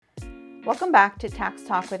Welcome back to Tax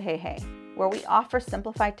Talk with Hey Hey, where we offer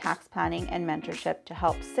simplified tax planning and mentorship to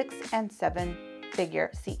help 6 and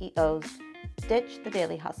 7-figure CEOs ditch the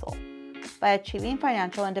daily hustle by achieving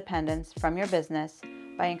financial independence from your business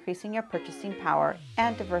by increasing your purchasing power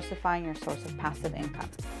and diversifying your source of passive income.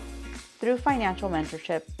 Through financial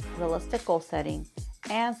mentorship, realistic goal setting,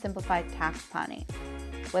 and simplified tax planning,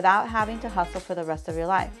 without having to hustle for the rest of your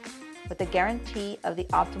life, with the guarantee of the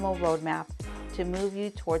optimal roadmap to move you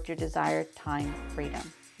towards your desired time freedom.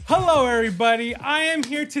 Hello, everybody. I am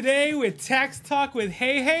here today with Tax Talk with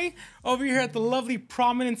Hey Hey over here at the lovely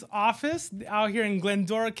Prominence office out here in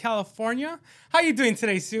Glendora, California. How you doing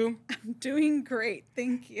today, Sue? I'm doing great.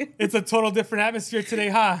 Thank you. It's a total different atmosphere today,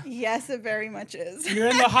 huh? Yes, it very much is. You're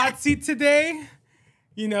in the hot seat today.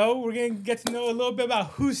 You know, we're going to get to know a little bit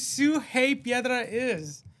about who Sue Hey Piedra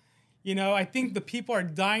is. You know, I think the people are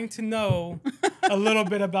dying to know a little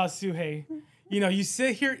bit about Sue Hey. You know, you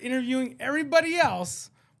sit here interviewing everybody else,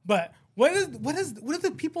 but what do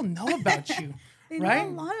the people know about you? They right?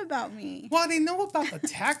 know a lot about me. Well, they know about the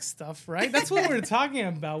tax stuff, right? That's what we're talking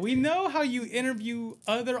about. We know how you interview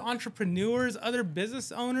other entrepreneurs, other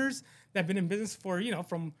business owners that have been in business for, you know,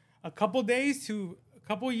 from a couple days to a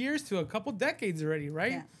couple years to a couple decades already,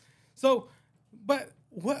 right? Yeah. So, but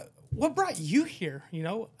what brought you here? You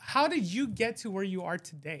know, how did you get to where you are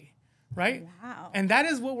today? Right? Wow. And that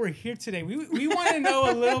is what we're here today. We want to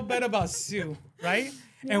know a little bit about Sue, right? Yes.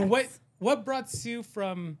 And what brought Sue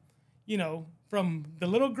from, you know, from the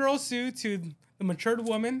little girl Sue to the matured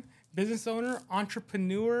woman, business owner,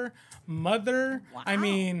 entrepreneur, mother. Wow. I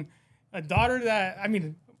mean, a daughter that, I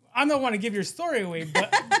mean, I don't want to give your story away,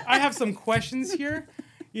 but I have some questions here,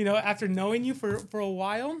 you know, after knowing you for a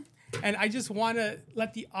while. And I just want to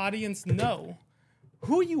let the audience know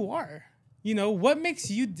who you are. You know, what makes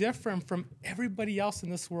you different from everybody else in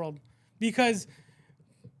this world? Because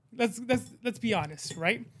let's be honest,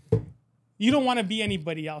 right? You don't want to be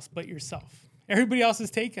anybody else but yourself. Everybody else is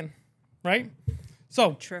taken, right?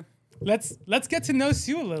 So true. Let's get to know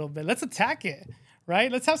Sue a little bit. Let's attack it,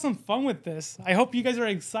 right? Let's have some fun with this. I hope you guys are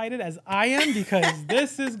excited as I am because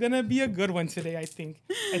this is gonna be a good one today. I think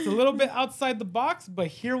it's a little bit outside the box, but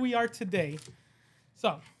here we are today.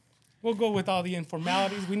 So. We'll go with all the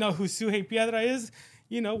informalities. We know who Sue Hey Piedra is.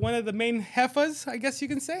 You know, one of the main jefas, I guess you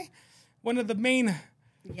can say. One of the main,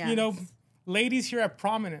 you know, ladies here at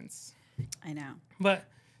Prominence. I know. But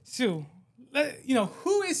Sue, you know,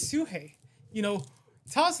 who is Sue Hey? You know,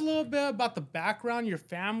 tell us a little bit about the background, your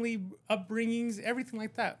family upbringings, everything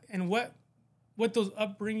like that. And what those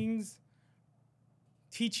upbringings,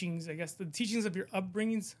 teachings, I guess, the teachings of your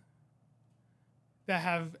upbringings that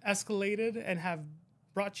have escalated and have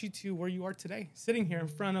brought you to where you are today, sitting here in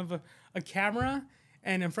front of a camera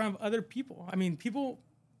and in front of other people. I mean, people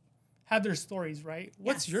have their stories, right?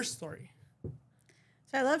 What's your story? So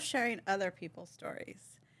I love sharing other people's stories.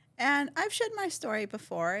 And I've shared my story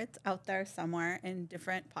before. It's out there somewhere in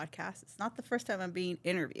different podcasts. It's not the first time I'm being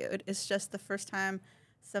interviewed. It's just the first time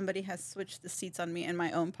somebody has switched the seats on me in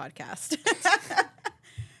my own podcast.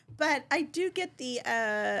 But I do get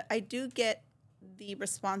the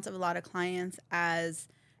response of a lot of clients as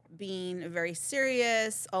being very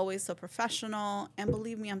serious, always so professional. And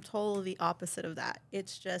believe me, I'm totally the opposite of that.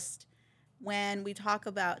 It's just when we talk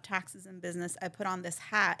about taxes and business, I put on this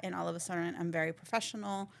hat and all of a sudden I'm very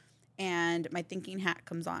professional and my thinking hat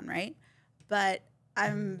comes on, right? But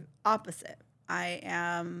I'm opposite. I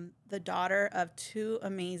am the daughter of two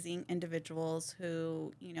amazing individuals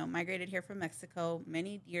who, you know, migrated here from Mexico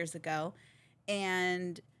many years ago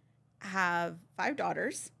and have 5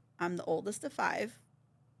 daughters. I'm the oldest of 5.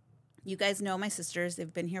 You guys know my sisters.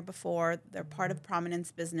 They've been here before. They're part of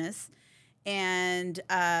Prominence business. And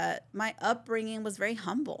my upbringing was very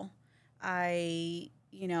humble. I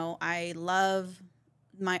love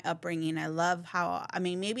my upbringing. I love how, I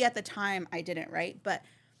mean, maybe at the time I didn't, right? But,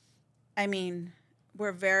 I mean,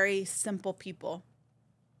 we're very simple people.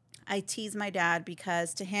 I tease my dad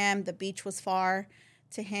because to him, the beach was far.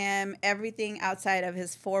 To him, everything outside of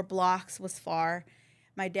his 4 blocks was far.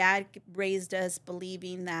 My dad raised us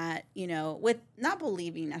believing that, you know, with not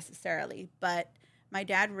believing necessarily, but my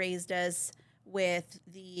dad raised us with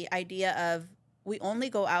the idea of we only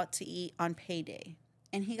go out to eat on payday.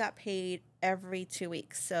 And he got paid every 2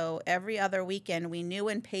 weeks. So every other weekend, we knew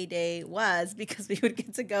when payday was because we would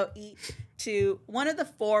get to go eat to one of the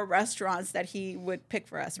 4 restaurants that he would pick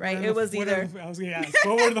for us, right? It was either... I was going to ask,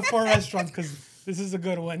 what were the 4 restaurants? Because this is a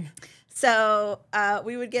good one. So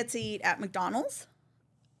we would get to eat at McDonald's.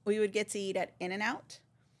 We would get to eat at In-N-Out.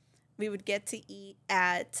 We would get to eat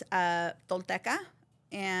at Tolteca,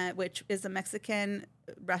 which is a Mexican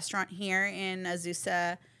restaurant here in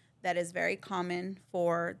Azusa, that is very common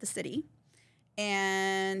for the city.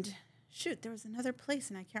 And shoot, there was another place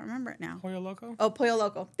and I can't remember it now. Pollo Loco? Oh, Pollo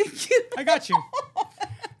Loco. Thank you. I got you.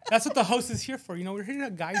 That's what the host is here for. You know, we're here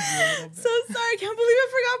to guide you a little bit. So sorry. I can't believe I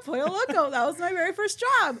forgot Pollo Loco. That was my very first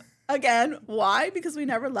job. Again, why? Because we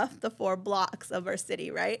never left the 4 blocks of our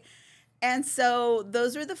city, right? And so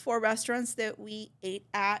those were the 4 restaurants that we ate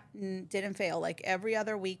at and didn't fail. Like every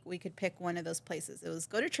other week, we could pick one of those places. It was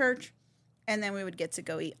go to church, and then we would get to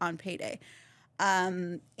go eat on payday.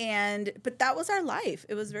 But that was our life.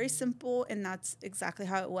 It was very simple, and that's exactly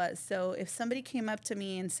how it was. So if somebody came up to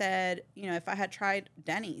me and said, you know, if I had tried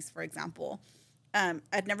Denny's, for example,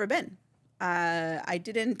 I'd never been. I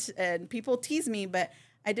didn't, and people tease me, but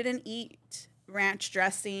I didn't eat ranch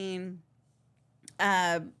dressing,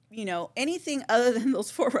 you know, anything other than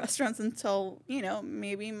those 4 restaurants until, you know,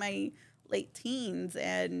 maybe my late teens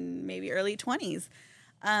and maybe early 20s,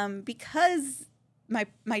 because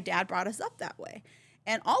my dad brought us up that way,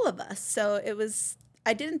 and all of us. So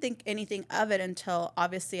I didn't think anything of it until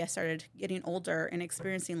obviously I started getting older and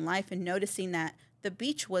experiencing life and noticing that the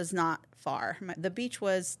beach was not far. The beach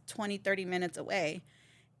was 20, 30 minutes away.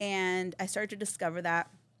 And I started to discover that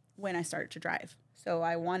when I started to drive. So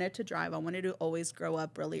I wanted to drive. I wanted to always grow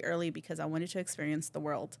up really early because I wanted to experience the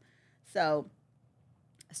world. So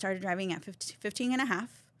I started driving at 15 and a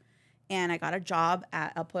half, and I got a job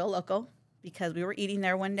at El Pollo Loco because we were eating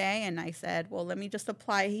there one day, and I said, well, let me just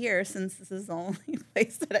apply here since this is the only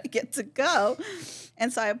place that I get to go.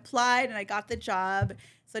 And so I applied, and I got the job.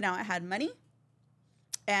 So now I had money,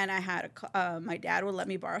 and I had my dad would let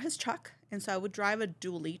me borrow his truck, and so I would drive a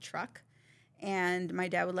dually truck, and my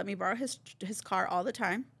dad would let me borrow his car all the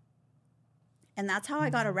time. And that's how I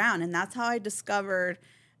got around, and that's how I discovered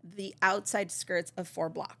the outside skirts of 4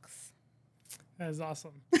 blocks. That is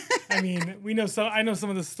awesome. I mean, I know some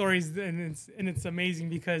of the stories, and it's amazing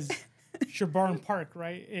because Sherburne Park,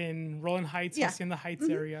 right, in Rolling Heights, Hacienda Heights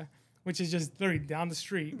area, which is just literally down the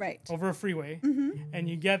street, right, over a freeway, and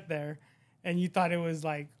you get there, and you thought it was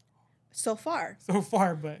like so far,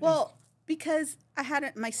 but because I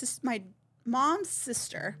had my mom's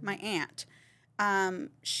sister, my aunt.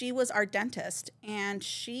 She was our dentist, and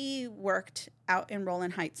she worked out in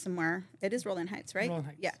Rolling Heights somewhere. It is Rolling Heights, right? Rolling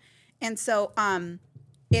Heights. Yeah. And so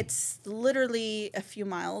it's literally a few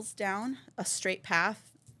miles down a straight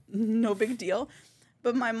path, no big deal.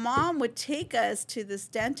 But my mom would take us to this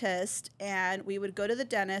dentist, and we would go to the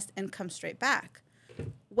dentist and come straight back.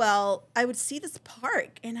 Well, I would see this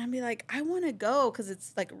park, and I'd be like, I want to go because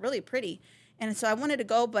it's like really pretty. And so I wanted to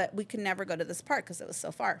go, but we could never go to this park because it was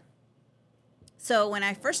so far. So when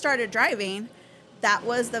I first started driving, that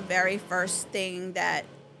was the very first thing that,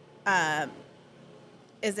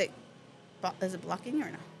 is it blocking you or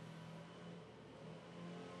no?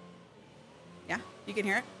 Yeah, you can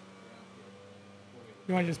hear it?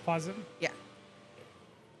 You want to just pause it? Yeah.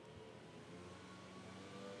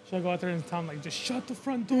 Should I go out there and tell him, like, just shut the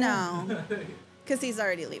front door? No, because he's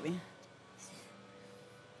already leaving.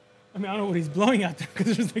 I mean, I don't know what he's blowing out there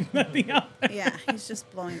because there's like nothing out there. Yeah, he's just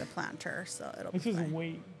blowing the planter, so it'll be Let's just fine.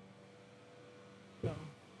 wait. No.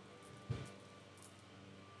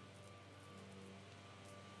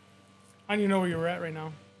 I don't even know where you're at right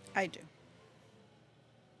now. I do.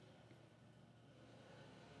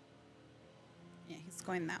 Yeah, he's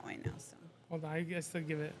going that way now, so. Hold on, I guess still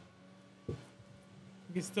give it. You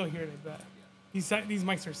can still hear it, I bet. These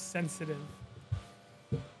mics are sensitive.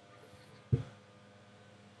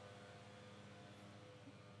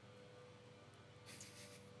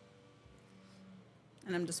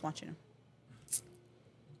 And I'm just watching him.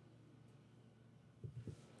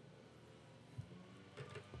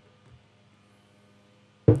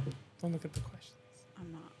 Don't look at the questions.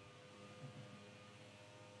 I'm not.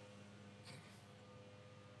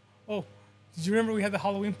 Oh, did you remember we had the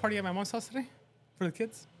Halloween party at my mom's house today for the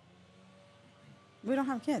kids? We don't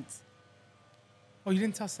have kids. Oh, you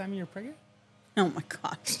didn't tell Sammy you're pregnant? Oh my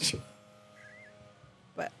gosh.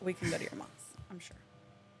 But we can go to your mom's, I'm sure.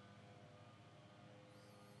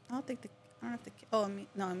 I don't know if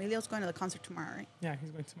no, Emilio's going to the concert tomorrow, right? Yeah,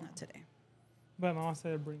 he's going tomorrow. Not today. But my mom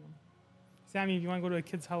said to bring him. Sammy, if you want to go to a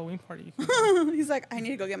kid's Halloween party, you can go. He's like, I need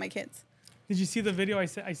to go get my kids. Did you see the video I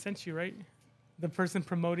sent you, right? The person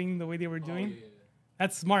promoting the way they were doing? Yeah.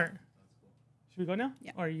 That's smart. Should we go now?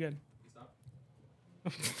 Yeah. Or are you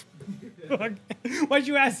good? Why'd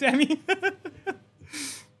you ask, Sammy? I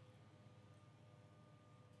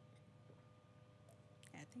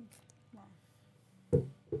think, well.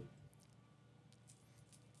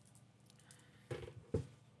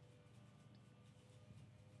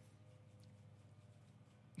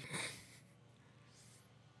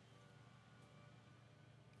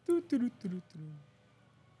 How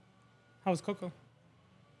was Coco?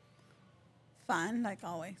 Fun, like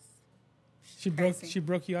always. She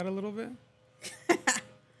broke you out a little bit?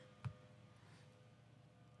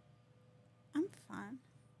 I'm fun.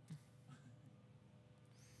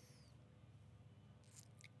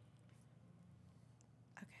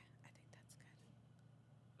 Okay, I think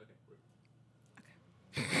that's good.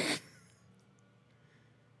 Okay.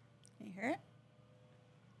 Can you hear it?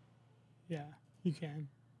 Yeah, you can.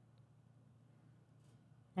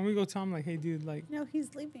 I'm gonna go tell him, like, hey, dude, like... No,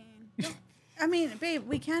 he's leaving. I mean, babe,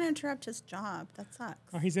 we can't interrupt his job. That sucks.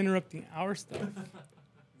 Oh, he's interrupting our stuff.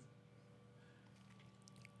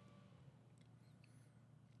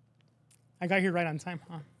 I got here right on time,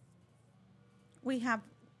 huh? We have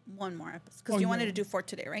one more episode because you wanted to do 4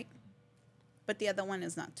 today, right? But the other one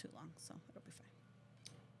is not too long, so it'll be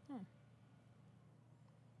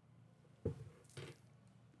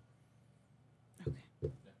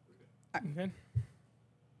fine. Okay. You good?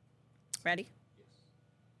 Ready?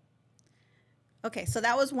 Okay, so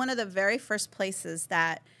that was one of the very first places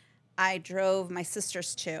that I drove my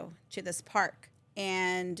sisters to this park.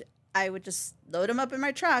 And I would just load them up in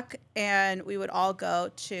my truck, and we would all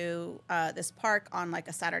go to this park on like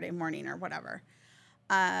a Saturday morning or whatever.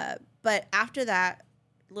 But after that,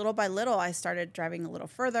 little by little, I started driving a little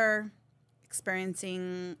further,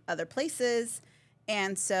 experiencing other places.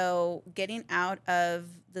 And so getting out of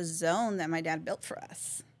the zone that my dad built for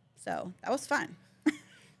us. So that was fun.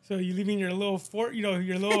 So you leaving your little fort, your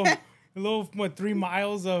little 3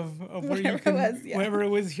 miles of where you can, wherever it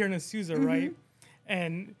was here in Azusa, right?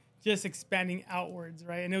 And just expanding outwards,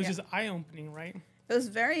 right? And it was just eye-opening, right? It was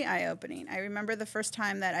very eye-opening. I remember the first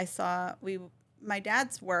time that I saw my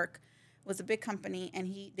dad's work was a big company,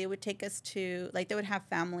 and they would take us to, like, they would have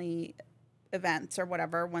family events or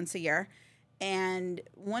whatever once a year. And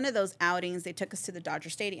one of those outings, they took us to the Dodger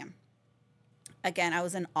Stadium. Again, I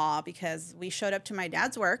was in awe because we showed up to my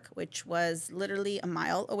dad's work, which was literally a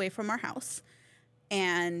mile away from our house.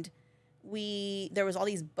 And there was all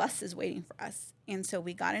these buses waiting for us. And so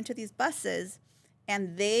we got into these buses,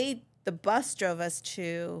 and the bus drove us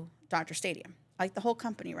to Dodger Stadium, like the whole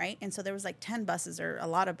company, right? And so there was like 10 buses or a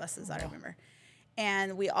lot of buses, I remember.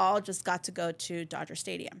 And we all just got to go to Dodger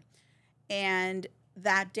Stadium. And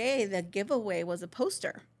that day, the giveaway was a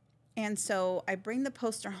poster. And so I bring the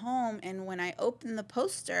poster home, and when I open the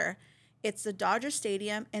poster, it's the Dodger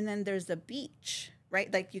Stadium, and then there's the beach, right?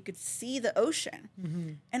 Like you could see the ocean.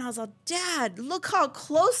 Mm-hmm. And I was like, Dad, look how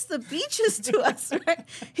close the beach is to us, right?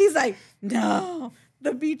 He's like, no,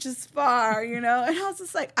 the beach is far, And I was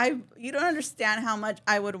just like, you don't understand how much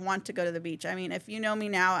I would want to go to the beach. I mean, if you know me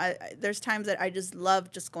now, there's times that I just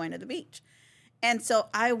love just going to the beach. And so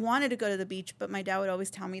I wanted to go to the beach, but my dad would always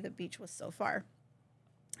tell me the beach was so far.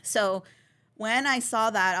 So when I saw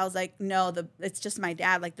that, I was like, no, it's just my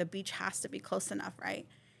dad. Like, the beach has to be close enough, right?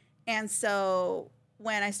 And so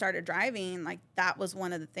when I started driving, like, that was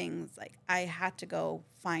one of the things. Like, I had to go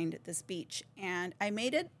find this beach. And I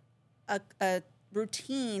made it a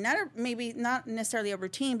routine, maybe not necessarily a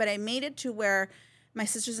routine, but I made it to where my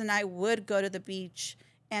sisters and I would go to the beach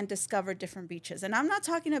and discover different beaches. And I'm not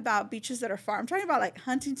talking about beaches that are far. I'm talking about, like,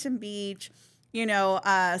 Huntington Beach,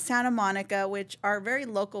 Santa Monica, which are very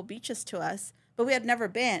local beaches to us, but we had never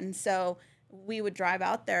been. So we would drive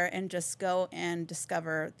out there and just go and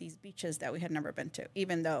discover these beaches that we had never been to,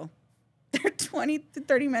 even though they're 20 to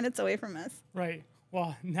 30 minutes away from us. Right.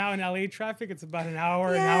 Well, now in LA traffic, it's about an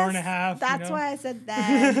hour and a half. That's why I said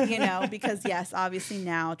then, because yes, obviously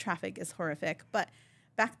now traffic is horrific, but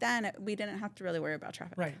back then we didn't have to really worry about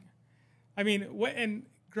traffic. Right. I mean, and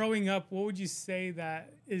growing up, what would you say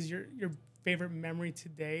that is your favorite memory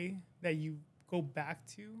today that you go back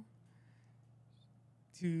to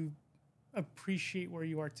appreciate where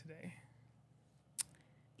you are today?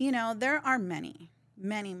 There are many.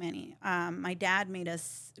 My dad made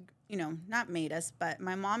us, not made us, but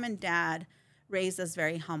my mom and dad raised us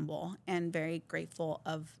very humble and very grateful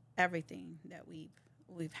of everything that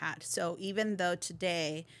we've had. So even though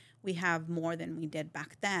today we have more than we did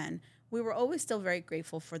back then, we were always still very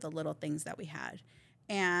grateful for the little things that we had.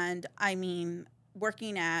 And I mean,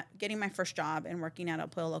 getting my first job and working at El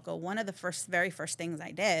Pollo Loco, one of the very first things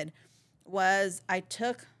I did was I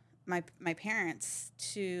took my parents,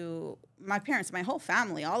 my whole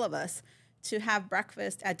family, all of us, to have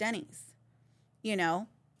breakfast at Denny's.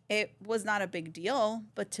 It was not a big deal,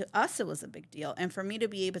 but to us it was a big deal. And for me to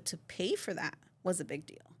be able to pay for that was a big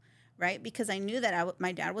deal, right? Because I knew that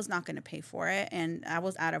my dad was not going to pay for it, and I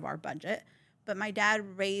was out of our budget. But my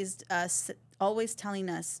dad raised us always telling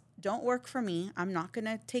us, don't work for me. I'm not going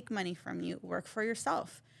to take money from you. Work for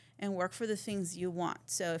yourself. and work for the things you want.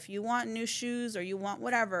 So if you want new shoes or you want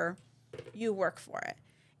whatever, you work for it.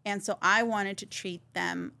 And so I wanted to treat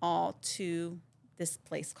them all to this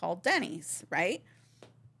place called Denny's, right?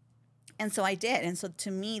 And so I did. And so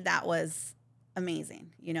to me, that was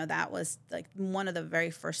amazing. You know, that was like one of the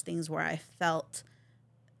very first things where I felt,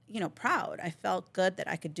 you know, proud. I felt good that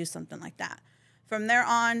I could do something like that. From there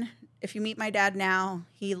on, if you meet my dad now,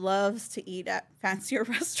 he loves to eat at fancier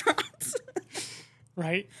restaurants.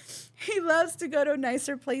 Right. He loves to go to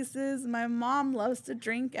nicer places. My mom loves to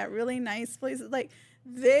drink at really nice places. Like,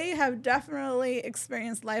 they have definitely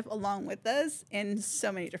experienced life along with us in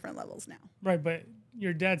so many different levels now. Right, but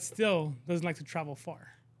your dad still doesn't like to travel far.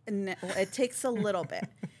 And it takes a little bit.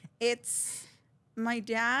 My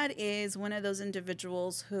dad is one of those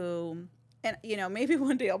individuals who, and you know, maybe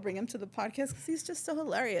one day I'll bring him to the podcast because he's just so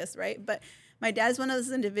hilarious, right? But my dad's one of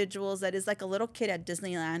those individuals that is like a little kid at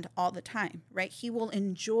Disneyland all the time, right? He will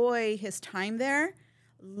enjoy his time there,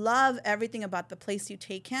 love everything about the place you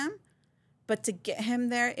take him, but to get him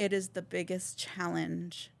there, it is the biggest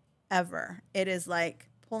challenge ever. It is like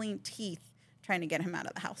pulling teeth trying to get him out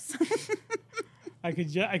of the house. I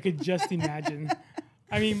could just imagine.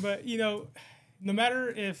 I mean, but you know, no matter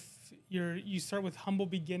if you start with humble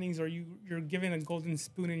beginnings or you're given a golden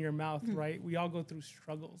spoon in your mouth, right? We all go through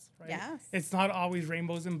struggles, right? Yes. It's not always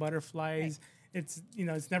rainbows and butterflies. Right. It's, you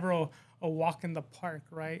know, it's never a walk in the park,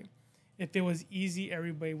 right? If it was easy,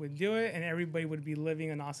 everybody would do it and everybody would be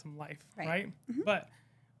living an awesome life, right? Mm-hmm. But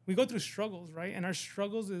we go through struggles, right? And our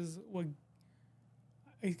struggles is what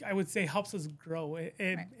I would say helps us grow.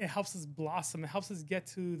 It helps us blossom. It helps us get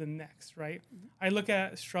to the next, right? Mm-hmm. I look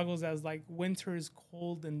at struggles as like winter is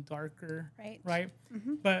cold and darker, right?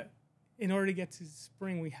 Mm-hmm. But in order to get to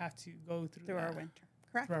spring, we have to go through our winter.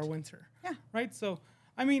 Correct. Through our winter. Yeah. Right? So,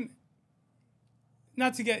 I mean,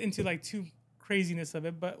 not to get into like too craziness of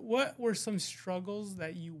it, but what were some struggles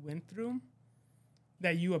that you went through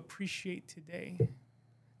that you appreciate today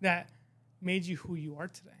that made you who you are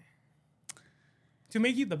today? To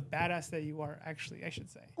make you the badass that you are, actually, I should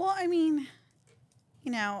say. Well, I mean,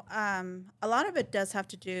 you know, a lot of it does have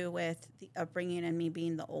to do with the upbringing and me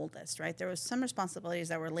being the oldest, right? There was some responsibilities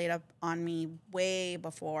that were laid up on me way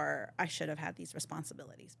before I should have had these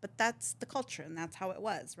responsibilities. But that's the culture, and that's how it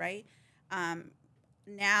was, right?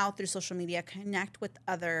 Now, through social media, connect with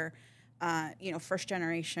other,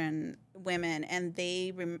 first-generation women, and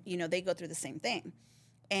they go through the same thing.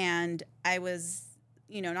 And I was,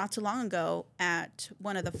 not too long ago at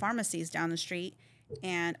one of the pharmacies down the street,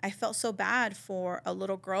 and I felt so bad for a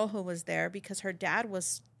little girl who was there because her dad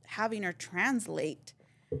was having her translate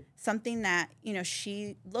something that,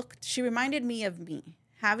 she reminded me of me,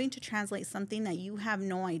 having to translate something that you have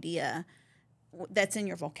no idea that's in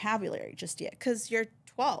your vocabulary just yet because you're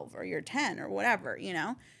 12 or you're 10 or whatever,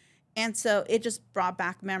 And so it just brought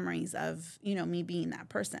back memories of, me being that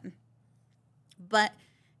person. But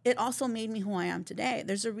it also made me who I am today.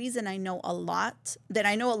 There's a reason I know a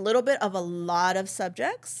little bit of a lot of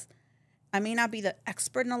subjects. I may not be the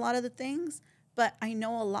expert in a lot of the things, but I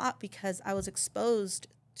know a lot because I was exposed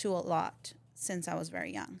to a lot since I was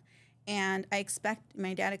very young. And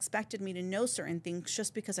my dad expected me to know certain things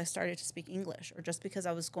just because I started to speak English or just because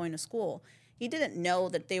I was going to school. He didn't know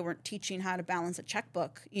that they weren't teaching how to balance a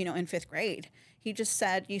checkbook, in 5th grade. He just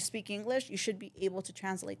said, you speak English, you should be able to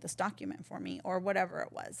translate this document for me or whatever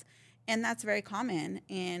it was. And that's very common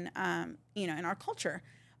in our culture.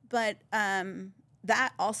 But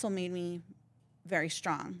that also made me very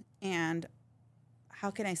strong. And how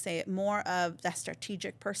can I say it, more of that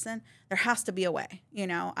strategic person. There has to be a way,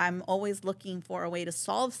 I'm always looking for a way to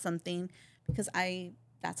solve something because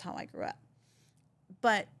that's how I grew up.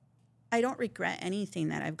 But I don't regret anything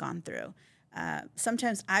that I've gone through.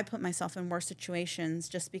 Sometimes I put myself in worse situations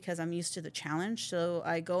just because I'm used to the challenge. So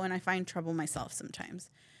I go and I find trouble myself sometimes.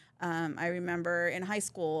 I remember in high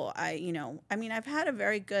school, I've had a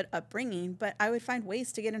very good upbringing, but I would find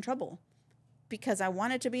ways to get in trouble because I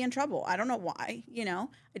wanted to be in trouble. I don't know why, I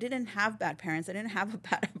didn't have bad parents. I didn't have a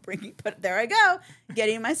bad upbringing, but there I go,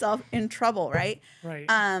 getting myself in trouble, right? Right.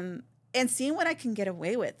 And seeing what I can get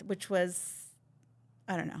away with, which was,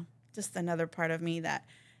 I don't know, just another part of me that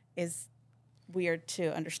is weird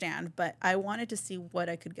to understand, but I wanted to see what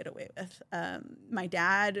I could get away with. My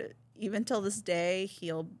dad, even till this day,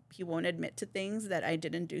 he won't admit to things that I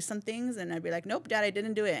didn't do some things, and I'd be like, "Nope, Dad, I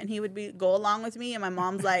didn't do it," and he would go along with me, and my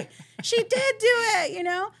mom's like, "She did do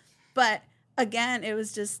it," But again, it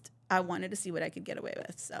was just I wanted to see what I could get away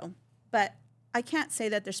with. So, but I can't say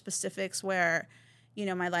that there's specifics where,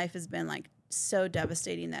 my life has been like so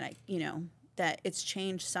devastating that that it's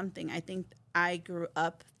changed something. I think I grew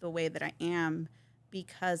up the way that I am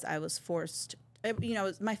because I was forced.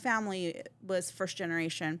 My family was first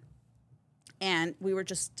generation, and we were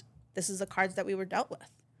just, this is the cards that we were dealt with.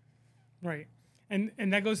 Right. And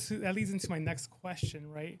that leads into my next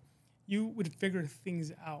question, right? You would figure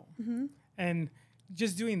things out. Mm-hmm. And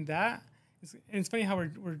just doing that, it's funny how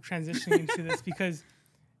we're transitioning into this, because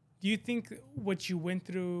do you think what you went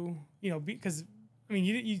through, because, I mean,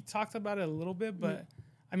 you talked about it a little bit, but, mm-hmm.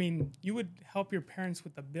 I mean, you would help your parents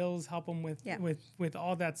with the bills, help them with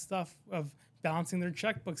all that stuff of balancing their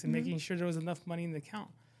checkbooks and mm-hmm. making sure there was enough money in the account.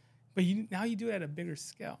 But now you do it at a bigger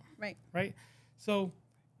scale. Right. Right? So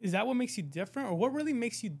is that what makes you different? Or what really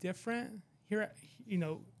makes you different here?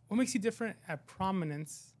 What makes you different at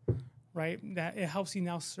Prominence, right? That it helps you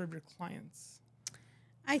now serve your clients?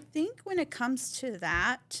 I think when it comes to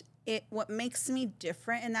that, what makes me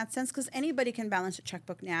different in that sense, because anybody can balance a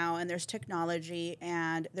checkbook now, and there's technology,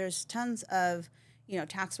 and there's tons of,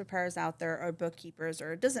 tax preparers out there, or bookkeepers,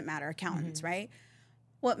 or it doesn't matter, accountants, mm-hmm. right?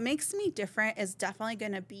 What makes me different is definitely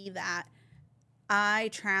going to be that I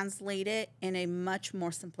translate it in a much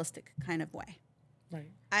more simplistic kind of way.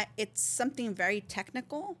 Right. It's something very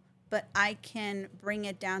technical, but I can bring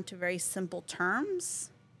it down to very simple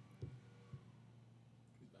terms.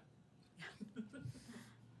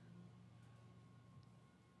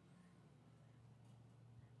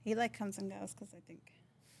 He comes and goes because I think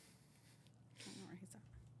I don't know where he's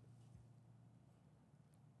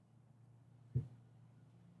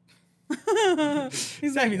at.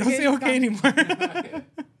 He's like, don't say okay anymore.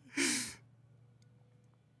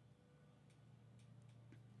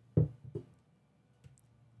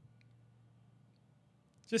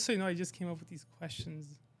 Just so you know, I just came up with these questions,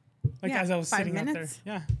 as I was sitting out there.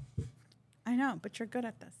 Yeah. I know, but you're good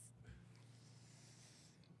at this.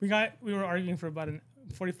 We were arguing for about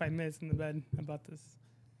 45 minutes in the bed about this.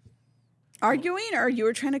 Arguing, or you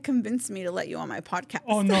were trying to convince me to let you on my podcast?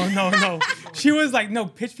 Oh, no. She was like, no,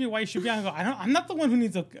 pitch me why you should be on. I go, I'm not the one who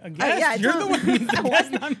needs a guest. You're the one who needs a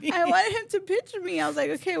guest, not me. I wanted him to pitch me. I was like,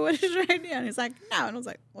 okay, what is your idea? And he's like, no. And I was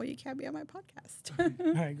like, well, you can't be on my podcast.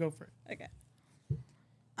 All right, go for it. Okay.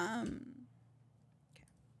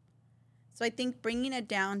 So I think bringing it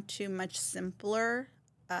down to much simpler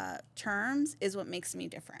terms is what makes me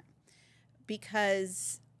different.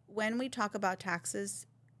 Because when we talk about taxes,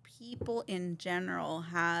 people in general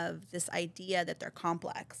have this idea that they're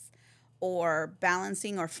complex, or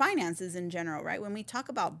balancing, or finances in general, right? When we talk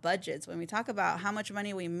about budgets, when we talk about how much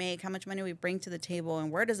money we make, how much money we bring to the table,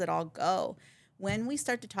 and where does it all go, when we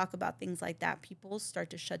start to talk about things like that, people start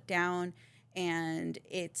to shut down. And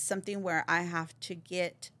it's something where I have to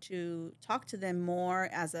get to talk to them more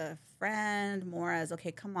as a friend, more as,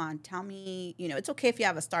 okay, come on, tell me, it's okay if you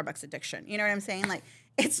have a Starbucks addiction. You know what I'm saying? Like,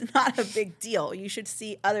 it's not a big deal. You should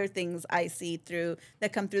see other things I see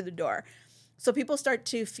that come through the door. So people start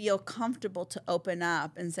to feel comfortable to open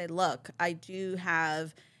up and say, look, I do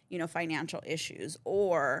have, financial issues,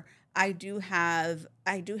 or I do have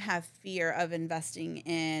fear of investing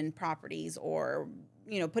in properties, or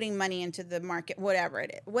putting money into the market, whatever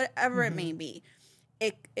mm-hmm. it may be.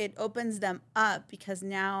 It opens them up, because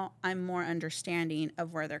now I'm more understanding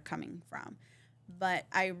of where they're coming from. But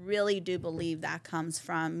I really do believe that comes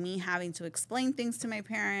from me having to explain things to my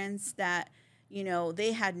parents that,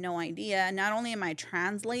 they had no idea. Not only am I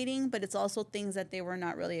translating, but it's also things that they were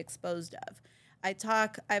not really exposed of.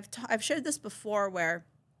 I've shared this before, where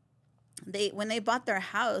when they bought their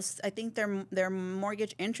house, I think their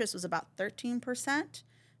mortgage interest was about 13%,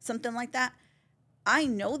 something like that. I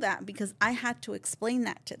know that because I had to explain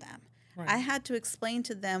that to them. Right. I had to explain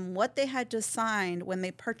to them what they had to sign when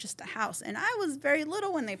they purchased a house. And I was very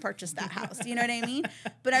little when they purchased that house. You know what I mean?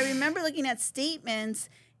 But I remember looking at statements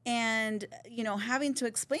and, having to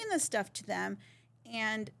explain this stuff to them,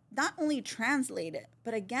 and not only translate it,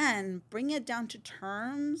 but again, bring it down to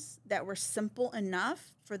terms that were simple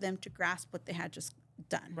enough for them to grasp what they had just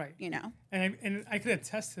done. Right. And I could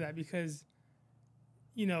attest to that, because,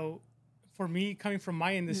 for me, coming from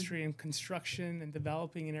my industry mm-hmm. and construction and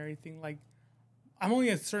developing and everything, like, I'm only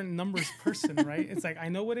a certain numbers person, right? It's like, I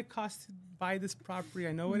know what it costs to buy this property.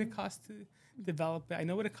 I know mm-hmm. what it costs to develop it. I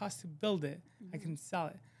know what it costs to build it. Mm-hmm. I can sell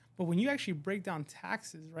it. But when you actually break down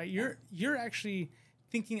taxes, right, you're actually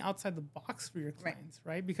thinking outside the box for your clients,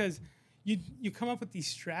 right? Because you come up with these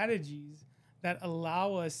strategies that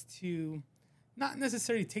allow us to not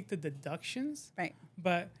necessarily take the deductions, right,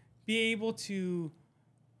 but be able to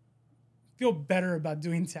feel better about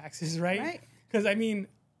doing taxes, right? Because I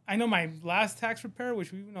know my last tax preparer,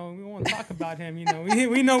 which we won't talk about him.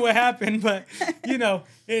 We know what happened, but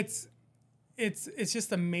it's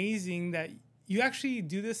just amazing that you actually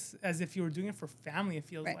do this as if you were doing it for family. It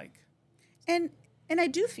feels like, and And I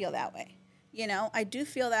do feel that way. I do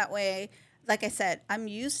feel that way. Like I said, I'm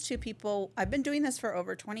used to people. I've been doing this for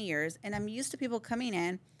over 20 years, and I'm used to people coming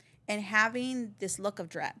in and having this look of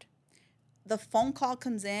dread. The phone call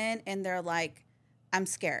comes in, and they're like, I'm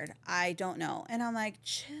scared. I don't know. And I'm like,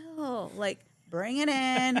 chill. Like, bring it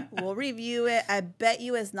in. We'll review it. I bet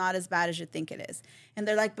you it's not as bad as you think it is. And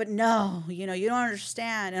they're like, but no, you don't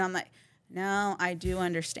understand. And I'm like, no, I do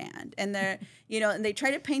understand. And they're, and they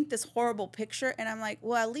try to paint this horrible picture. And I'm like,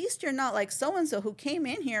 well, at least you're not like so-and-so who came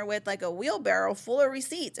in here with like a wheelbarrow full of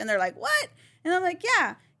receipts. And they're like, what? And I'm like,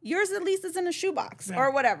 yeah, yours at least is in a shoebox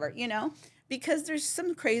or whatever, because there's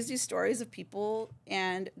some crazy stories of people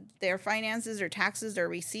and their finances or taxes or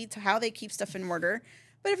receipts, how they keep stuff in order.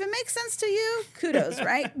 But if it makes sense to you, kudos,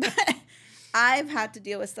 right? But I've had to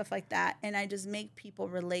deal with stuff like that, and I just make people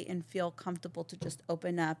relate and feel comfortable to just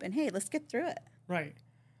open up and, hey, let's get through it. Right.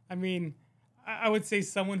 I mean, I would say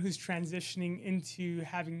someone who's transitioning into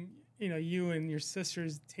having, you and your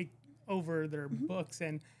sisters take over their books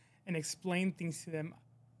and explain things to them.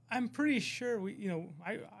 I'm pretty sure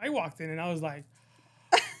I walked in and I was like,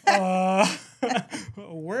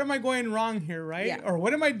 where am I going wrong here, right? Yeah. Or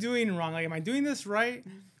what am I doing wrong? Like, am I doing this right?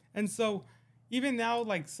 Mm-hmm. And so even now,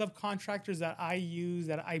 like subcontractors that I use,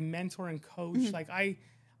 that I mentor and coach, like I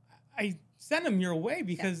send them your way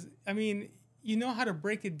because, I mean, you know how to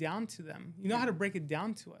break it down to them. You know how to break it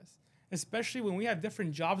down to us, especially when we have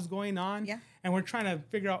different jobs going on and we're trying to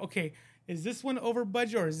figure out, okay, is this one over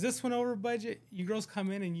budget or is this one over budget? You girls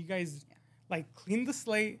come in and you guys like clean the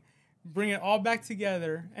slate, bring it all back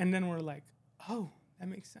together, and then we're like, oh, that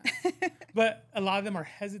makes sense. But a lot of them are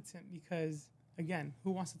hesitant because, again,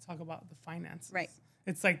 who wants to talk about the finances? Right.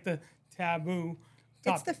 It's like the taboo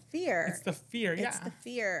topic. It's the fear. It's the fear, It's the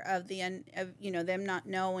fear of them not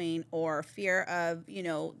knowing, or fear of,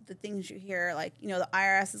 the things you hear, like, the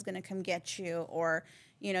IRS is going to come get you, or,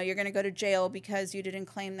 you're going to go to jail because you didn't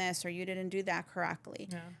claim this or you didn't do that correctly.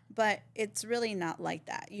 Yeah. But it's really not like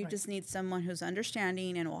that. You just need someone who's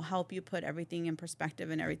understanding and will help you put everything in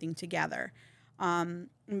perspective and everything together.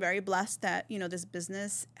 I'm very blessed that, this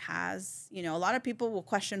business has, a lot of people will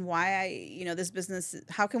question why this business,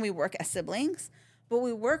 how can we work as siblings? But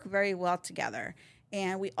we work very well together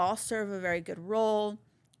and we all serve a very good role.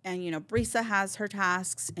 And, Brisa has her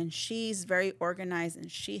tasks and she's very organized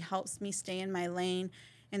and she helps me stay in my lane.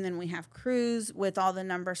 And then we have Cruz with all the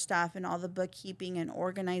number stuff and all the bookkeeping and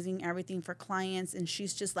organizing everything for clients. And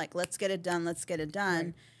she's just like, let's get it done. Let's get it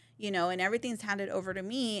done. Right. And everything's handed over to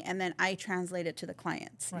me. And then I translate it to the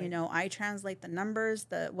clients. Right. I translate the numbers,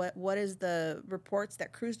 what is the reports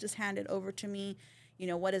that Cruz just handed over to me.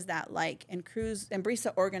 What is that like? And Cruz and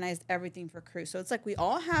Brisa organized everything for Cruz. So it's like we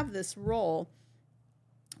all have this role,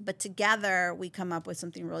 but together we come up with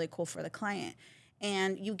something really cool for the client.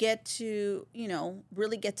 And you get to,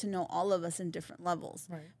 really get to know all of us in different levels.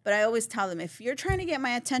 Right. But I always tell them, if you're trying to get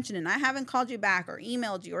my attention and I haven't called you back or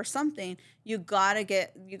emailed you or something, you gotta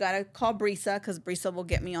call Brisa, because Brisa will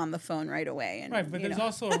get me on the phone right away. And, right, but there's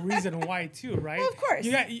also a reason why too, right? Well, of course.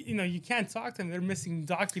 You can't talk to them. They're missing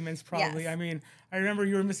documents probably. Yes. I mean, I remember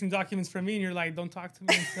you were missing documents from me, and you're like, "Don't talk to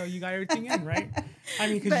me until you got everything in, right?" I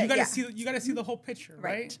mean, because you gotta see the whole picture,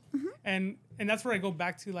 right? Mm-hmm. And that's where I go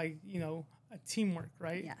back to, like, a teamwork,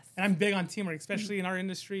 right? Yes. And I'm big on teamwork, especially in our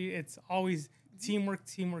industry. It's always teamwork.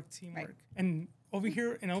 Right. And over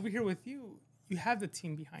here with you, you have the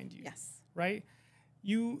team behind you. Yes. Right?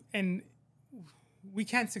 We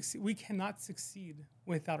can't succeed. We cannot succeed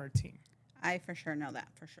without our team. I for sure know that,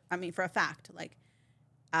 for sure. I mean, for a fact. Like,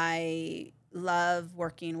 I love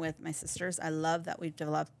working with my sisters. I love that we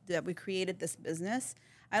created this business.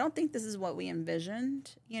 I don't think this is what we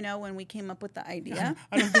envisioned, when we came up with the idea.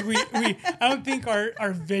 I don't think I don't think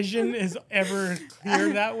our vision is ever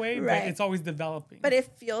clear that way, right. But it's always developing. But it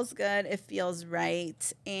feels good, it feels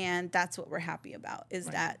right, and that's what we're happy about, is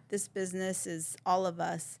right. that this business is all of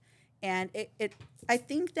us. And I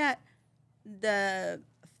think that the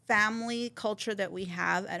family culture that we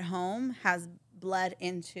have at home has bled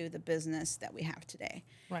into the business that we have today.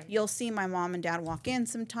 Right. You'll see my mom and dad walk in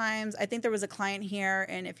sometimes. I think there was a client here,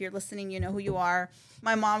 and if you're listening, you know who you are.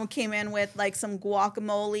 My mom came in with like some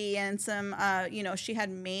guacamole and some, she had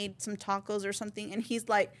made some tacos or something, and he's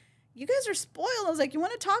like, "You guys are spoiled." I was like, "You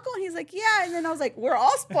want a taco?" And he's like, "Yeah." And then I was like, "We're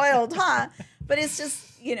all spoiled, huh?" But it's just,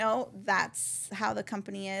 that's how the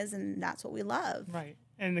company is, and that's what we love. Right.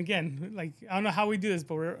 And again, like, I don't know how we do this,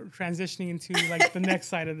 but we're transitioning into like the next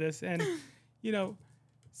side of this. And,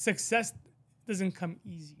 success doesn't come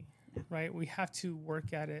easy, right? We have to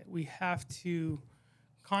work at it. We have to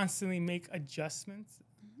constantly make adjustments,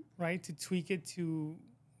 right? To tweak it to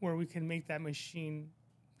where we can make that machine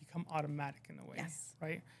become automatic in a way. Yes.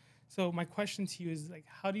 Right. So my question to you is like,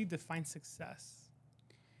 how do you define success?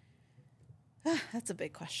 That's a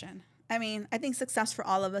big question. I mean, I think success for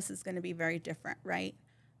all of us is going to be very different, right?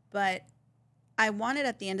 But I wanted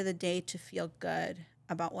at the end of the day to feel good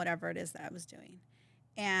about whatever it is that I was doing.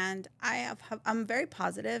 And I'm very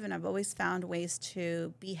positive, and I've always found ways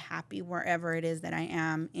to be happy wherever it is that I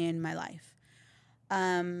am in my life.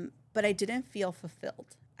 But I didn't feel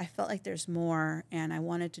fulfilled. I felt like there's more, and I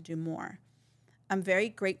wanted to do more. I'm very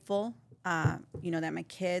grateful, that my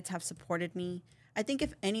kids have supported me. I think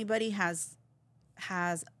if anybody has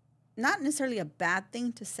not necessarily a bad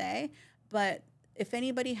thing to say, but if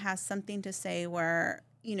anybody has something to say where,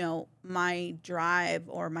 my drive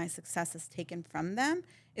or my success is taken from them,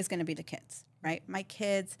 is going to be the kids, right? My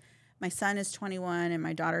kids, my son is 21 and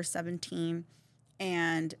my daughter's 17.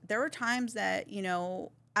 And there were times that,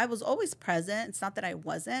 I was always present. It's not that I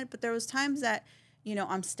wasn't, but there was times that,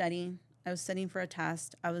 I'm studying. I was studying for a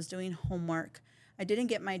test. I was doing homework. I didn't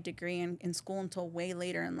get my degree in school until way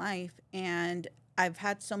later in life. And I've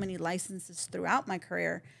had so many licenses throughout my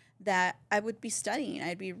career that I would be studying,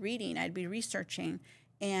 I'd be reading, I'd be researching,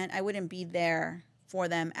 and I wouldn't be there for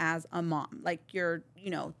them as a mom, like your,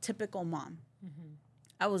 typical mom. Mm-hmm.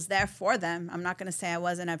 I was there for them. I'm not going to say I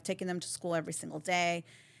wasn't. I've taken them to school every single day.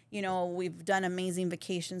 We've done amazing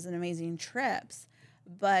vacations and amazing trips,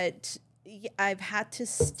 but I've had to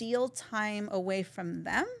steal time away from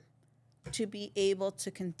them to be able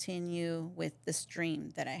to continue with this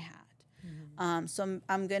dream that I had. Mm-hmm. So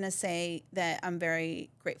I'm going to say that I'm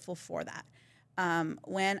very grateful for that.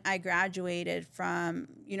 When I graduated from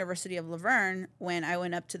University of Laverne, when I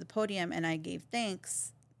went up to the podium and I gave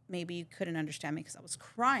thanks, maybe you couldn't understand me because I was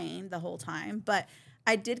crying the whole time, but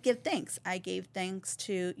I did give thanks. I gave thanks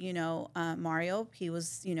to, Mario. He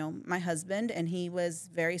was, my husband, and he was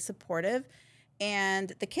very supportive,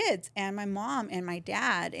 and the kids and my mom and my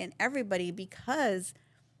dad and everybody, because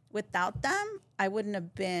without them, I wouldn't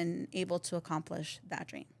have been able to accomplish that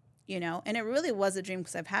dream, and it really was a dream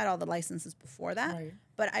because I've had all the licenses before that, right.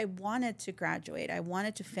 But I wanted to graduate. I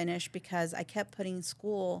wanted to finish because I kept putting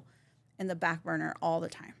school in the back burner all the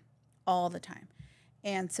time.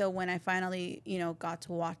 And so when I finally, got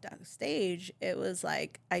to walk that stage, it was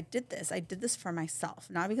like, I did this for myself,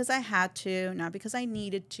 not because I had to, not because I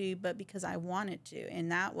needed to, but because I wanted to.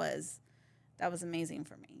 And that was amazing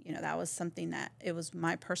for me. That was something that it was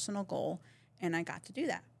my personal goal, and I got to do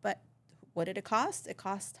that. But what did it cost? It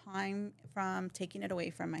cost time from taking it away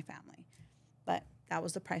from my family. But that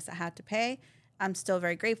was the price I had to pay. I'm still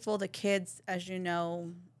very grateful. The kids, as you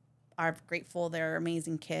know, are grateful. They're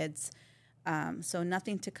amazing kids. So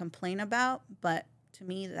nothing to complain about, but to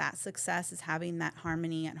me, that success is having that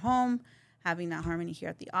harmony at home, having that harmony here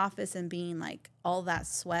at the office, and being like all that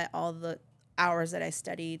sweat, all the hours that I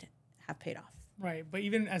studied have paid off. Right. But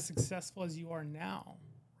even as successful as you are now,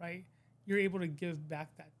 right, you're able to give back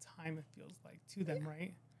that time, it feels like, to them,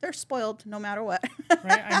 right? They're spoiled no matter what.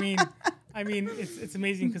 Right. I mean, it's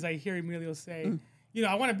amazing because I hear Emilio say,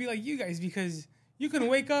 I want to be like you guys because you can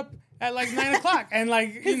wake up at like 9 o'clock and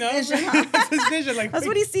like, that's his vision. Like, that's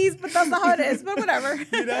what he sees, but that's not how it is, but whatever.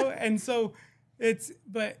 And so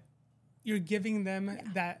but you're giving them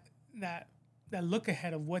that look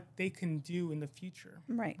ahead of what they can do in the future.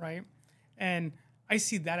 Right. Right. And I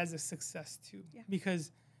see that as a success too,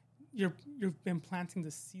 because you've been planting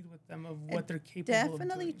the seed with them of what they're capable of doing.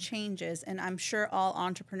 Definitely changes. And I'm sure all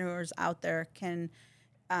entrepreneurs out there can,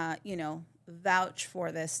 vouch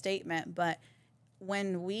for this statement, but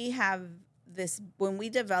when we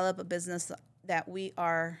develop a business that we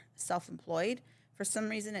are self-employed, for some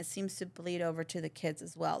reason it seems to bleed over to the kids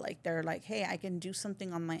as well. Like they're like, hey, I can do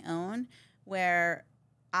something on my own, where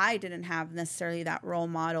I didn't have necessarily that role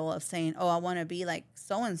model of saying, oh, I want to be like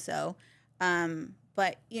so-and-so.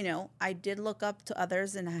 But, I did look up to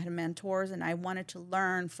others and I had mentors, and I wanted to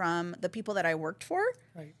learn from the people that I worked for.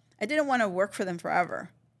 Right. I didn't want to work for them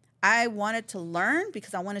forever. I wanted to learn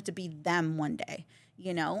because I wanted to be them one day,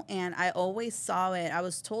 and I always saw it. I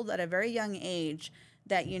was told at a very young age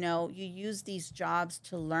that, you use these jobs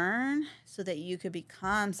to learn so that you could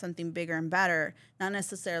become something bigger and better, not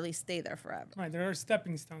necessarily stay there forever. Right. There are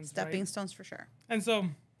stepping stones. Stepping stones for sure. And so,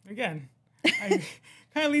 again, I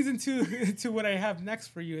kind of leads into what I have next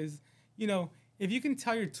for you is, if you can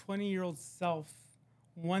tell your 20-year-old self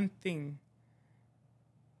one thing,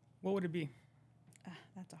 what would it be?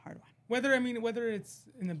 That's a hard one. Whether it's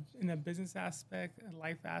in a business aspect, a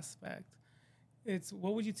life aspect,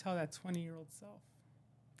 what would you tell that 20-year-old self?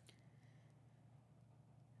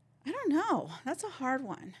 I don't know. That's a hard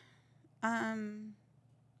one.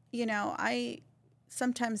 I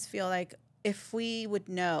sometimes feel like if we would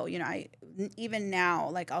know, even now,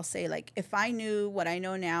 like I'll say, like if I knew what I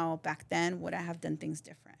know now back then, would I have done things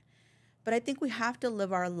different? But I think we have to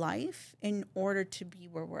live our life in order to be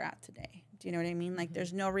where we're at today. Do you know what I mean? Like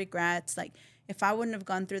there's no regrets. Like if I wouldn't have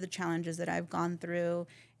gone through the challenges that I've gone through,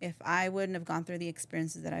 if I wouldn't have gone through the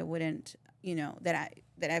experiences that I wouldn't, that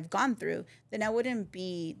I've gone through, then I wouldn't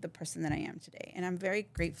be the person that I am today. And I'm very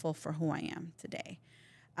grateful for who I am today.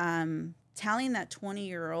 Telling that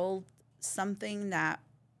 20-year-old something that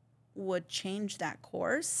would change that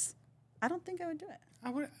course, I don't think I would do it.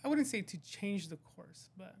 I wouldn't say to change the course,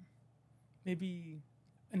 but maybe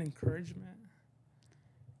an encouragement.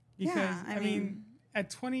 Because I mean, at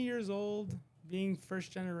 20 years old, being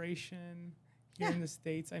first generation here in the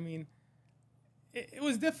States, I mean, it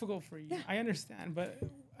was difficult for you. Yeah. I understand, but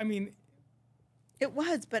I mean, it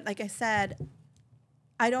was. But like I said,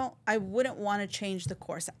 I wouldn't want to change the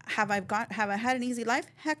course. Have I had an easy life?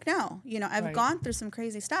 Heck no. I've gone through some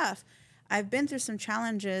crazy stuff. I've been through some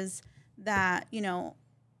challenges that, I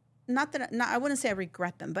wouldn't say I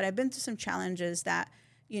regret them, but I've been through some challenges that,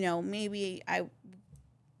 maybe I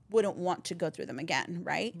wouldn't want to go through them again.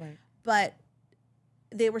 Right. But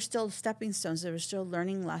they were still stepping stones. They were still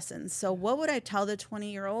learning lessons. So what would I tell the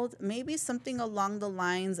 20-year-old? Maybe something along the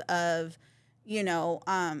lines of,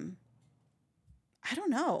 I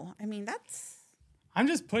don't know. I mean, I'm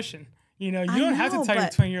just pushing. You don't have to tell your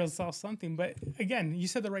 20-year-old self something. But again, you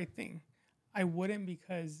said the right thing. I wouldn't,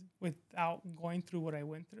 because without going through what I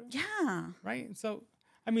went through. Yeah. Right? So,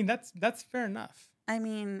 I mean, that's fair enough. I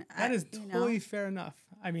mean, that is totally fair enough.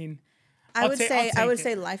 I mean, I would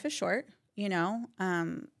say life is short.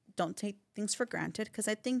 Don't take things for granted, because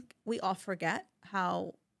I think we all forget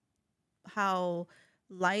how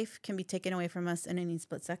life can be taken away from us in any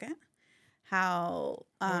split second. How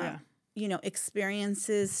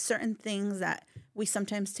experiences, certain things that we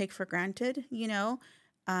sometimes take for granted.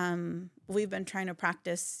 We've been trying to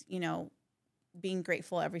practice, being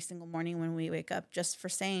grateful every single morning when we wake up, just for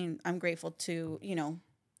saying I'm grateful to,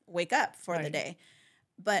 wake up for the day.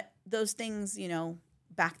 But those things,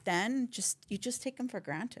 back then, you just take them for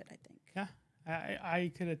granted, I think. Yeah.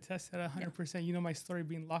 I could attest to that 100%. Yeah. My story,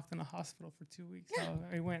 being locked in a hospital for 2 weeks. Yeah. How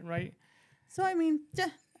I went, right? So, I mean,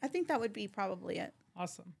 I think that would be probably it.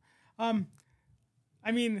 Awesome.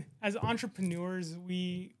 I mean, as entrepreneurs,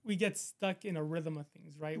 we get stuck in a rhythm of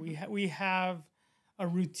things, right? Mm-hmm. We have a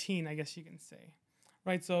routine, I guess you can say,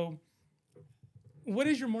 right? So what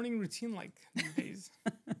is your morning routine like these days?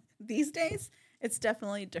 These days, it's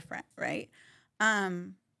definitely different, right?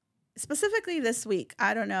 Specifically this week,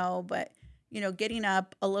 I don't know, but, getting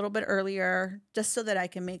up a little bit earlier just so that I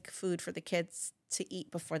can make food for the kids to eat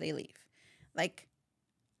before they leave. Like,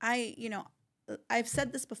 I've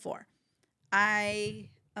said this before. I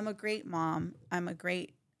am a great mom. I'm a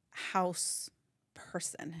great housekeeper.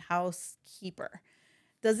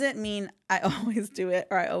 Doesn't mean I always do it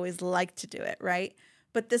or I always like to do it, right?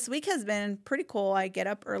 But this week has been pretty cool. I get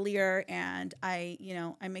up earlier and I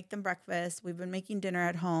make them breakfast. We've been making dinner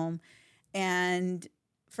at home. And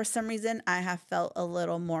for some reason, I have felt a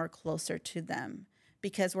little more closer to them,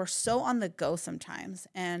 because we're so on the go sometimes.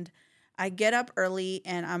 And I get up early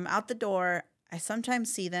and I'm out the door. I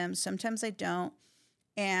sometimes see them, sometimes I don't.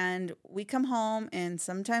 And we come home and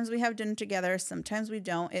sometimes we have dinner together, sometimes we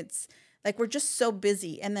don't. It's like we're just so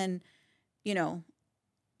busy. And then,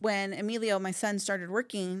 when Emilio, my son, started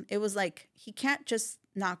working, it was like he can't just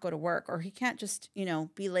not go to work, or he can't just,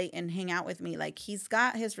 be late and hang out with me. Like, he's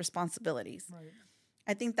got his responsibilities. Right.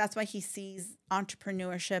 I think that's why he sees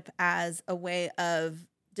entrepreneurship as a way of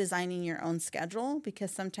designing your own schedule, because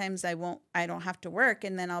sometimes I don't have to work,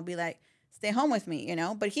 and then I'll be like, stay home with me,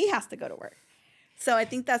 but he has to go to work. So I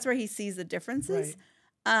think that's where he sees the differences.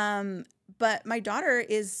 Right. But my daughter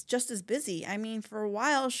is just as busy. I mean, for a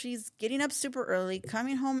while, she's getting up super early,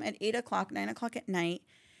 coming home at 8 o'clock, 9 o'clock at night.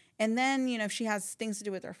 And then, if she has things to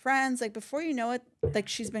do with her friends, like before you know it, like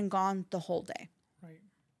she's been gone the whole day. Right.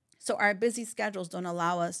 So our busy schedules don't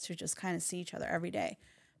allow us to just kind of see each other every day.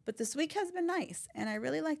 But this week has been nice, and I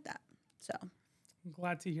really like that. So I'm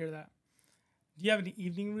glad to hear that. Do you have an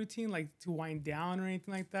evening routine, like to wind down or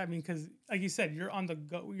anything like that? I mean, because like you said, you're on the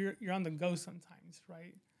go. You're on the go sometimes,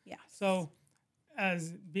 right? Yeah. So,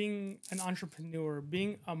 as being an entrepreneur,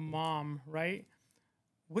 being a mom, right?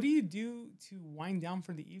 What do you do to wind down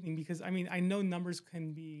for the evening? Because I mean, I know numbers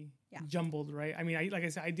can be jumbled, right? I mean, like I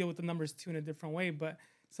said, I deal with the numbers too in a different way, but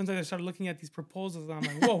sometimes I start looking at these proposals and I'm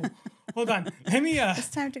like, whoa, hold on, let me. It's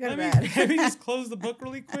time to go to bed. Let me just close the book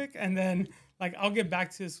really quick, and then like I'll get back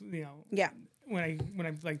to this, Yeah. When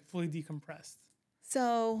I'm like fully decompressed.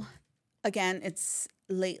 So, again, it's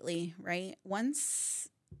lately, right? Once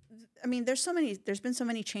I mean, there's been so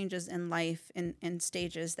many changes in life and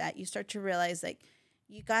stages that you start to realize like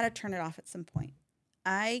you got to turn it off at some point.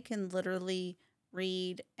 I can literally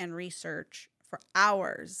read and research for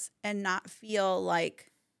hours and not feel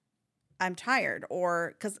like I'm tired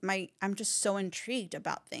or because I'm just so intrigued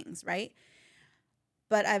about things, right?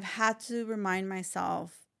 But I've had to remind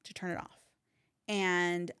myself to turn it off.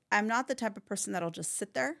 And I'm not the type of person that'll just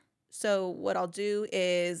sit there. So what I'll do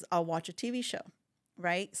is I'll watch a TV show,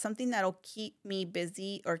 right? Something that'll keep me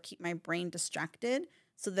busy or keep my brain distracted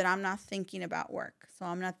so that I'm not thinking about work. So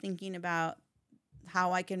I'm not thinking about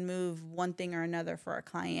how I can move one thing or another for a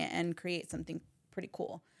client and create something pretty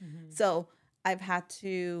cool. Mm-hmm. So I've had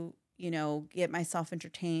to, get myself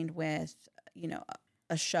entertained with,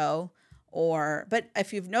 a show but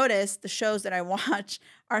if you've noticed, the shows that I watch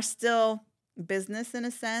are still business in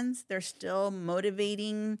a sense. They're still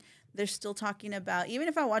motivating. They're still talking about, even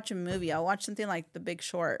if I watch a movie, I'll watch something like The Big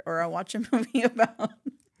Short or I'll watch a movie about,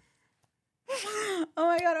 oh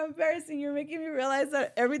my God, I'm embarrassing. You're making me realize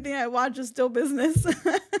that everything I watch is still business.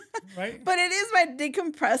 Right. But it is my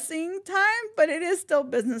decompressing time, but it is still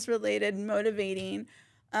business related, motivating.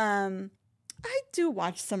 I do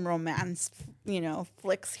watch some romance,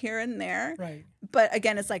 flicks here and there. Right. But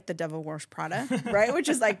again, it's like The Devil Wears Prada, right? Which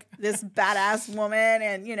is like this badass woman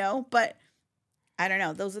and, but I don't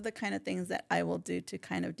know. Those are the kind of things that I will do to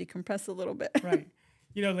kind of decompress a little bit. Right.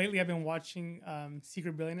 Lately I've been watching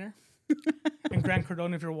Secret Billionaire and Grant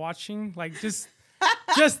Cardone. If you're watching, like just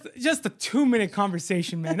a 2-minute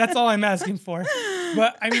conversation, man. That's all I'm asking for.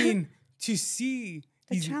 But I mean, to see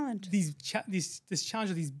this challenge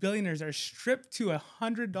of these billionaires are stripped to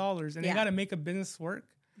 $100 and they got to make a business work.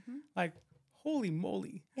 Mm-hmm. Like, holy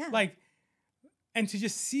moly. Yeah. Like, and to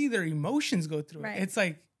just see their emotions go through it. It's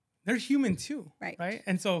like, they're human too. Right. Right.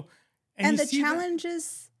 And so, and the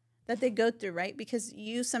challenges that they go through, right? Because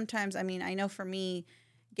you sometimes, I mean, I know for me,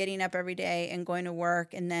 getting up every day and going to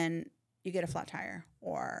work and then you get a flat tire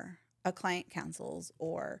or a client cancels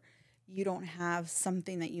or you don't have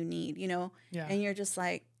something that you need, and you're just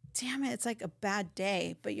like, damn it, it's like a bad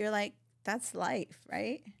day. But you're like, that's life,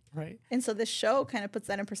 right? Right. And so this show kind of puts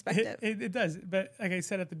that in perspective. It does. But like I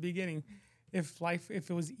said at the beginning, if it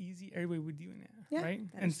was easy, everybody would do it, yeah, right?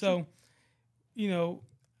 And so,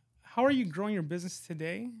 how are you growing your business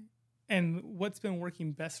today? And what's been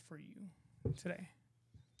working best for you today?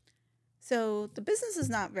 So the business is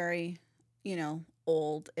not very,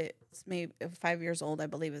 old. It's maybe 5 years old, I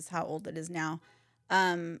believe is how old it is now.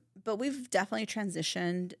 But we've definitely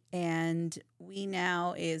transitioned and we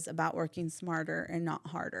now is about working smarter and not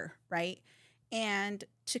harder, right? And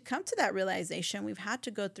to come to that realization, we've had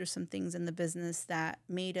to go through some things in the business that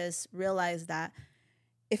made us realize that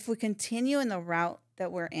if we continue in the route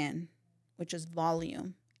that we're in, which is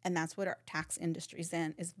volume, and that's what our tax industry's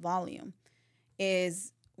in, is volume,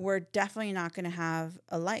 is we're definitely not going to have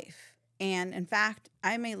a life. And in fact,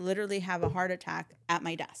 I may literally have a heart attack at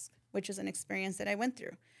my desk, which is an experience that I went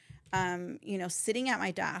through. Sitting at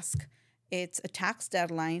my desk, it's a tax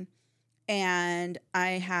deadline, and I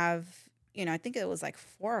have, I think it was like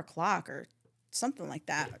 4:00 or something like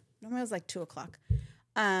that. No, it was like 2:00.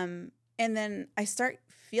 And then I start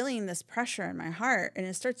feeling this pressure in my heart, and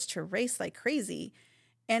it starts to race like crazy.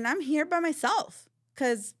 And I'm here by myself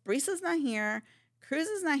because Brisa's not here, Cruz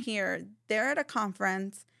is not here. They're at a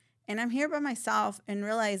conference, and I'm here by myself and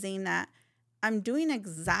realizing that I'm doing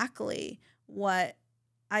exactly what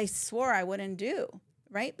I swore I wouldn't do,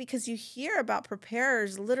 right? Because you hear about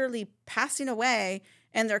preparers literally passing away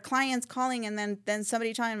and their clients calling and then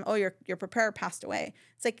somebody telling them, oh, your preparer passed away.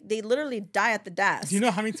 It's like they literally die at the desk. Do you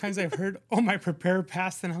know how many times I've heard, oh, my preparer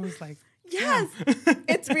passed? And I was like, yes,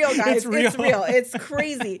 it's real, guys. It's real. It's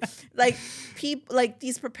crazy. Like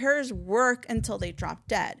these preparers work until they drop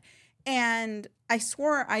dead. And I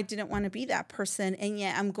swore I didn't want to be that person. And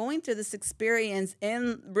yet I'm going through this experience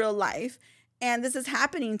in real life. And this is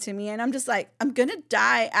happening to me. And I'm just like, I'm going to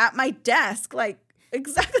die at my desk. Like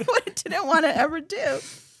exactly what I didn't want to ever do.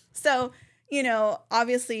 So,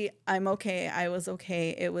 obviously I'm okay. I was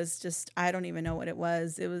okay. It was just, I don't even know what it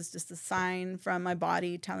was. It was just a sign from my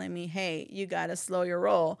body telling me, hey, you got to slow your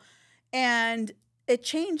roll. And it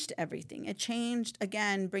changed everything. It changed,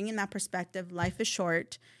 again, bringing that perspective. Life is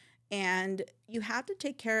short. And you have to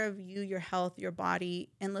take care of you, your health, your body,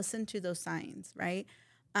 and listen to those signs, right?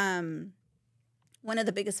 One of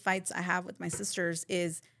the biggest fights I have with my sisters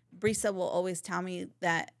is Brisa will always tell me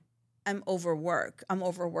that I'm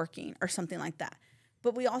overworking or something like that.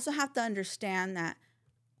 But we also have to understand that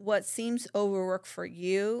what seems overwork for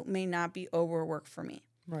you may not be overwork for me.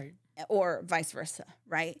 Right. Or vice versa,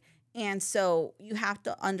 right? And so you have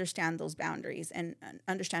to understand those boundaries and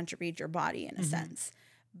understand to read your body in a sense.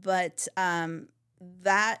 But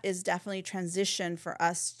that is definitely transition for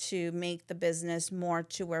us to make the business more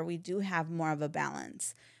to where we do have more of a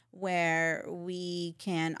balance, where we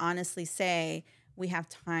can honestly say we have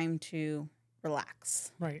time to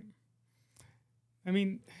relax. Right. I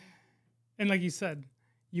mean, and like you said,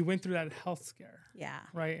 you went through that health scare. Yeah.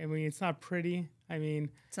 Right. I mean, it's not pretty. I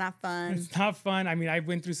mean, It's not fun. it's not fun. I mean, I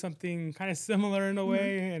went through something kind of similar in a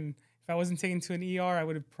way. And if I wasn't taken to an ER, I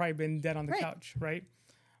would have probably been dead on the couch. Right.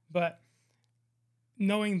 But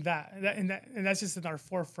knowing and that's just in our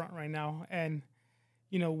forefront right now. And,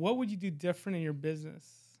 you know, what would you do different in your business?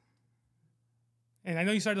 And I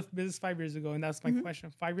know you started the business 5 years ago, and that's my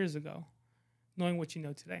question. 5 years ago, knowing what you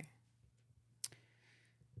know today.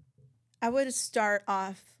 I would start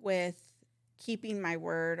off with keeping my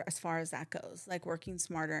word as far as that goes, like working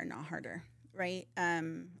smarter and not harder, right?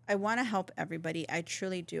 I want to help everybody. I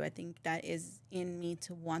truly do. I think that is in me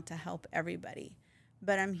to want to help everybody.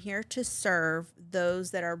 But I'm here to serve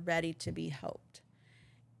those that are ready to be helped.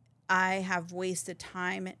 I have wasted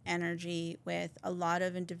time and energy with a lot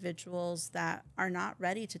of individuals that are not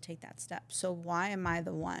ready to take that step. So why am I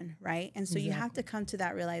the one, right? And so you have to come to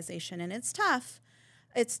that realization. And it's tough.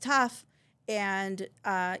 It's tough. And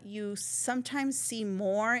you sometimes see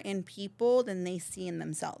more in people than they see in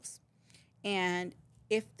themselves. And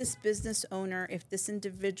if this business owner, if this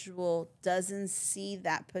individual doesn't see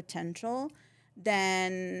that potential,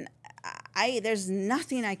 then there's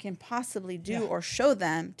nothing I can possibly do or show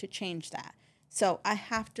them to change that. So I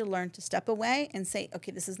have to learn to step away and say,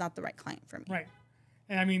 okay, this is not the right client for me. Right.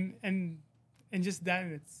 And I mean, and just that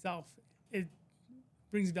in itself, it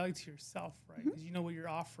brings value to yourself, right? Because you know what you're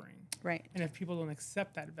offering. Right. And if people don't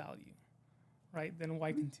accept that value, right, then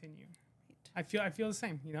why continue? I feel the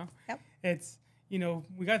same, you know? Yep. It's, you know,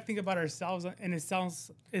 we got to think about ourselves, and it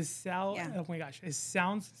sounds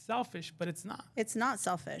selfish, but it's not. It's not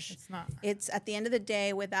selfish. It's not. It's at the end of the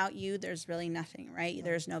day, without you, there's really nothing, right?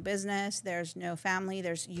 There's no business, there's no family,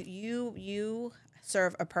 there's you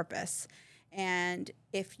serve a purpose. And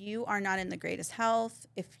if you are not in the greatest health,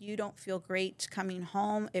 if you don't feel great coming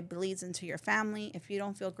home, it bleeds into your family. If you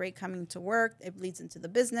don't feel great coming to work, it bleeds into the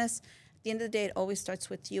business. At the end of the day, it always starts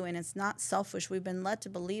with you, and it's not selfish. We've been led to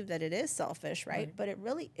believe that it is selfish, right? But it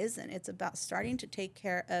really isn't. It's about starting to take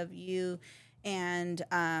care of you, and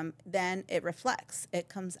then it reflects. It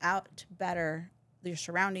comes out better. Your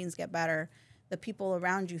surroundings get better. The people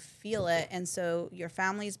around you feel it, and so your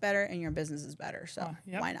family's better and your business is better. So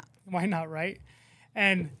why not? Why not, right?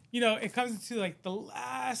 And, you know, it comes to like the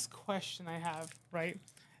last question I have, right?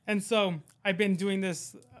 And so I've been doing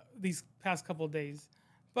this these past couple of days,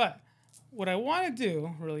 but what I want to do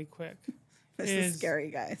really quick This is scary,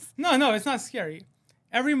 guys. No, it's not scary.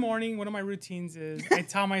 Every morning, one of my routines is I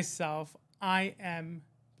tell myself I am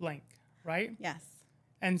blank, right? Yes.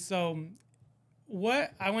 And so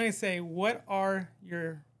what are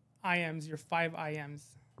your IMs, your 5 IMs?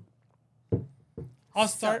 I'll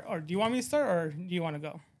start, or do you want me to start, or do you want to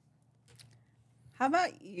go? How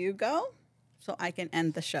about you go so I can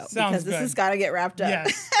end the show? Sounds because this good. has got to get wrapped up.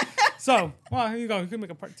 Yes. So, well, here you go. You can make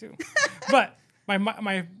a part 2. But my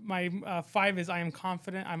 5 is I am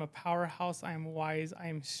confident, I'm a powerhouse, I am wise, I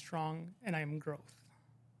am strong, and I am growth.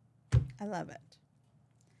 I love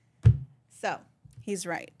it. So he's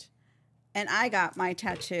right. And I got my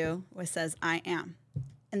tattoo which says I am.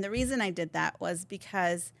 And the reason I did that was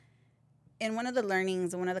because in one of the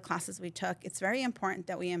learnings, in one of the classes we took, it's very important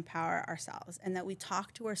that we empower ourselves and that we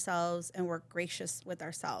talk to ourselves and we're gracious with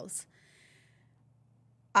ourselves.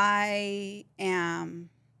 I am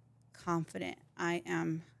confident. I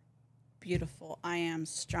am beautiful. I am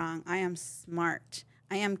strong. I am smart.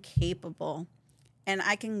 I am capable. And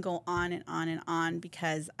I can go on and on and on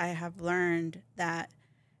because I have learned that,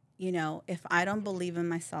 you know, if I don't believe in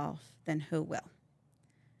myself, then who will?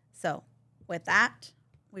 So with that,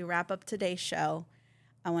 we wrap up today's show.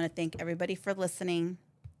 I want to thank everybody for listening.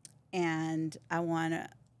 And I want to,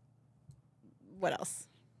 what else?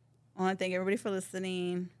 I want to thank everybody for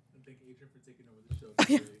listening. And thank Adrian for taking over the show.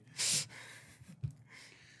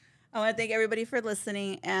 I want to thank everybody for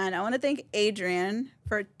listening. And I want to thank Adrian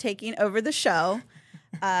for taking over the show.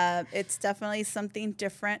 It's definitely something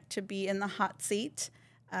different to be in the hot seat.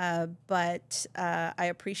 But I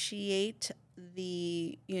appreciate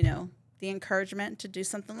the encouragement to do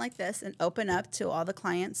something like this and open up to all the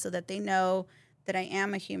clients so that they know that I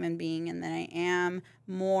am a human being and that I am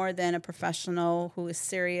more than a professional who is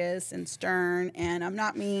serious and stern, and I'm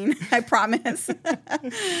not mean, I promise.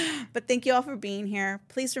 But thank you all for being here.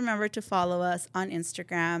 Please remember to follow us on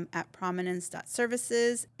Instagram at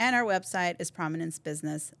prominence.services, and our website is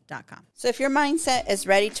prominencebusiness.com. So if your mindset is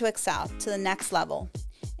ready to excel to the next level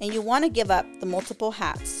and you want to give up the multiple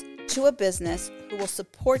hats to a business who will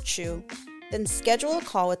support you, then schedule a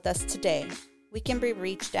call with us today. We can be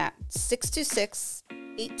reached at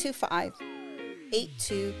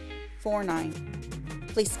 626-825-8249.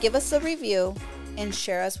 Please give us a review and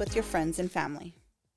share us with your friends and family.